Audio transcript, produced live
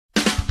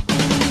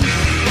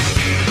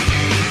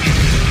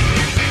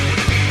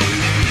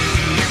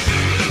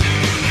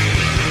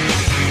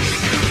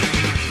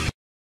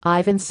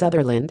Ivan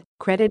Sutherland,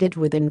 credited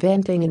with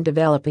inventing and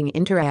developing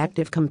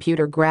interactive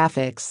computer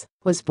graphics,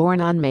 was born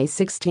on May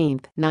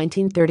 16,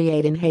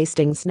 1938 in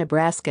Hastings,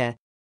 Nebraska.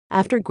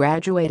 After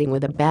graduating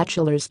with a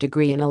bachelor's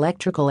degree in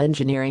electrical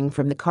engineering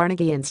from the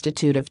Carnegie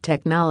Institute of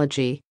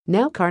Technology,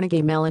 now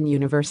Carnegie Mellon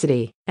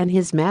University, and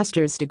his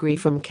master's degree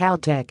from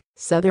Caltech,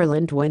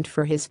 Sutherland went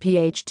for his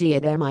PhD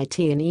at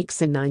MIT in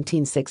EECS in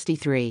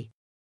 1963.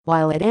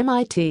 While at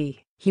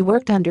MIT, he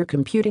worked under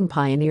computing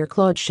pioneer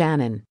Claude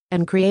Shannon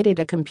and created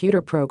a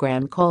computer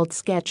program called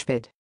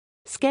Sketchpad.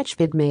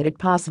 Sketchpad made it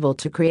possible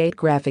to create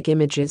graphic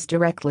images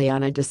directly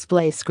on a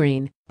display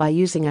screen by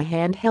using a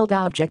handheld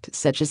object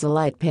such as a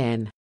light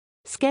pen.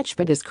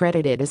 Sketchpad is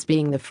credited as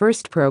being the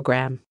first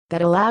program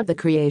that allowed the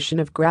creation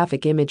of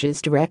graphic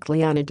images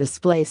directly on a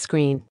display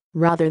screen,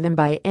 rather than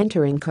by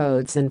entering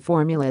codes and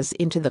formulas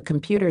into the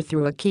computer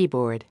through a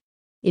keyboard.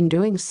 In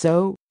doing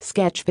so,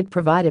 Sketchpad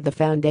provided the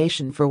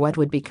foundation for what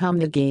would become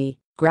the GUI,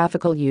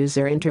 graphical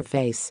user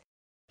interface.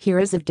 Here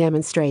is a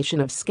demonstration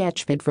of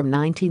Sketchpad from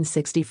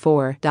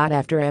 1964.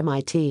 After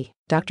MIT,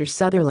 Dr.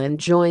 Sutherland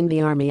joined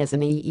the Army as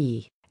an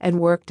EE and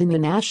worked in the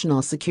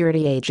National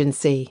Security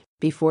Agency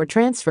before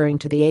transferring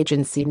to the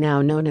agency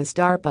now known as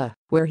DARPA,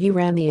 where he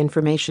ran the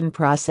Information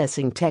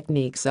Processing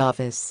Techniques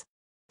Office.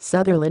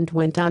 Sutherland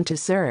went on to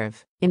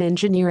serve in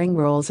engineering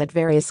roles at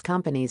various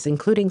companies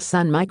including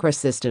Sun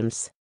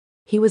Microsystems.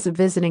 He was a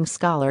visiting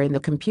scholar in the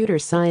Computer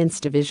Science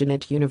Division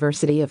at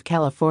University of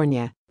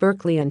California,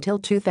 Berkeley until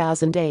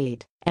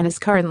 2008, and is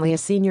currently a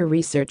senior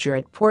researcher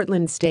at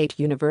Portland State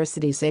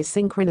University's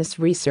Asynchronous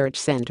Research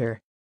Center.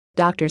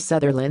 Dr.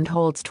 Sutherland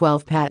holds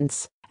 12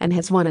 patents and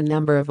has won a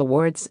number of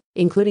awards,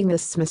 including the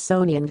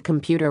Smithsonian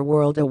Computer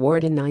World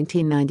Award in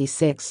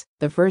 1996,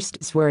 the first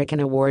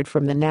Zwicken Award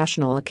from the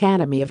National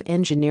Academy of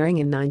Engineering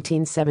in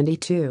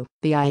 1972,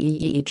 the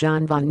IEEE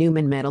John von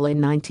Neumann Medal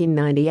in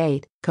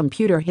 1998,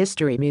 Computer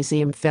History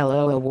Museum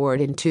Fellow Award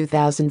in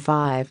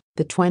 2005,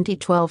 the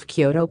 2012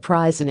 Kyoto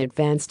Prize in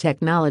Advanced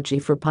Technology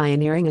for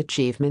pioneering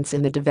achievements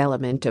in the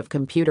development of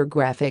computer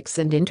graphics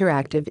and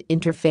interactive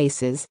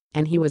interfaces,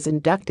 and he was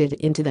inducted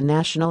into the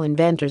National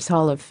Inventors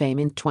Hall of Fame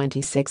in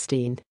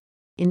 2016.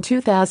 In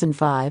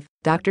 2005,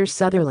 Dr.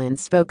 Sutherland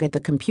spoke at the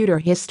Computer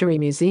History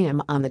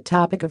Museum on the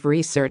topic of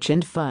research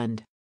and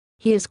fund.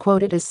 He is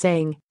quoted as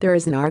saying, "There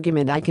is an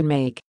argument I can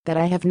make that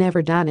I have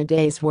never done a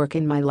day's work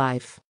in my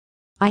life.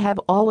 I have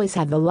always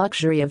had the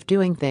luxury of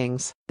doing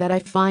things that I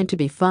find to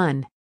be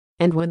fun.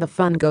 And when the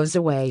fun goes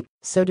away,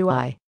 so do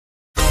I."